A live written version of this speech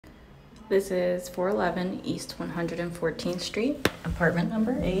This is 411 East 114th Street, apartment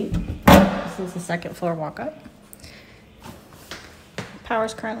number 8. This is the second floor walk-up.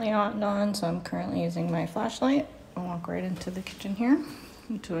 Power's currently not on, so I'm currently using my flashlight. I'll walk right into the kitchen here,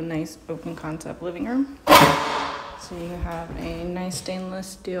 into a nice open concept living room. So you have a nice stainless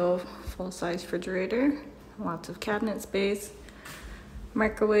steel full-size refrigerator, lots of cabinet space,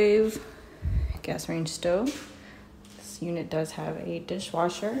 microwave, gas range stove. This unit does have a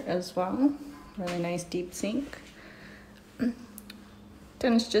dishwasher as well. Really nice deep sink.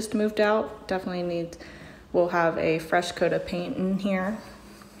 Tenants just moved out. Definitely will have a fresh coat of paint in here,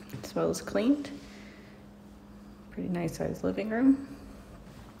 as well as cleaned. Pretty nice sized living room.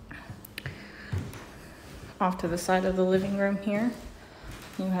 Off to the side of the living room here,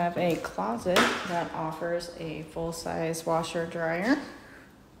 you have a closet that offers a full-size washer dryer.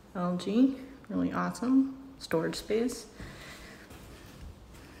 LG, really awesome storage space.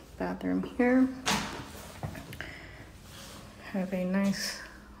 Bathroom here. Have a nice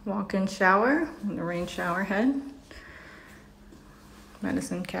walk-in shower and a rain shower head.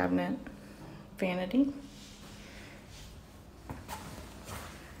 Medicine cabinet, vanity.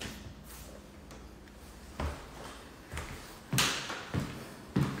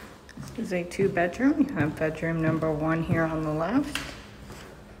 This is a 2-bedroom. You have bedroom number 1 here on the left.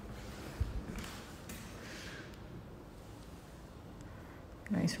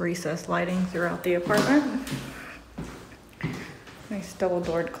 Nice recessed lighting throughout the apartment. Nice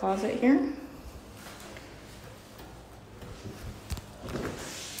double-doored closet here.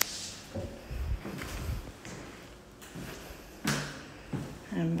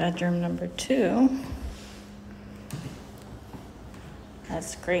 And bedroom number 2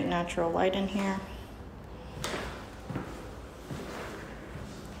 has great natural light in here.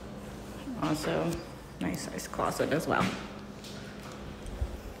 Also, nice size closet as well.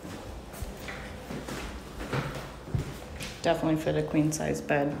 Definitely fit a queen size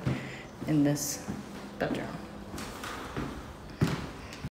bed in this bedroom.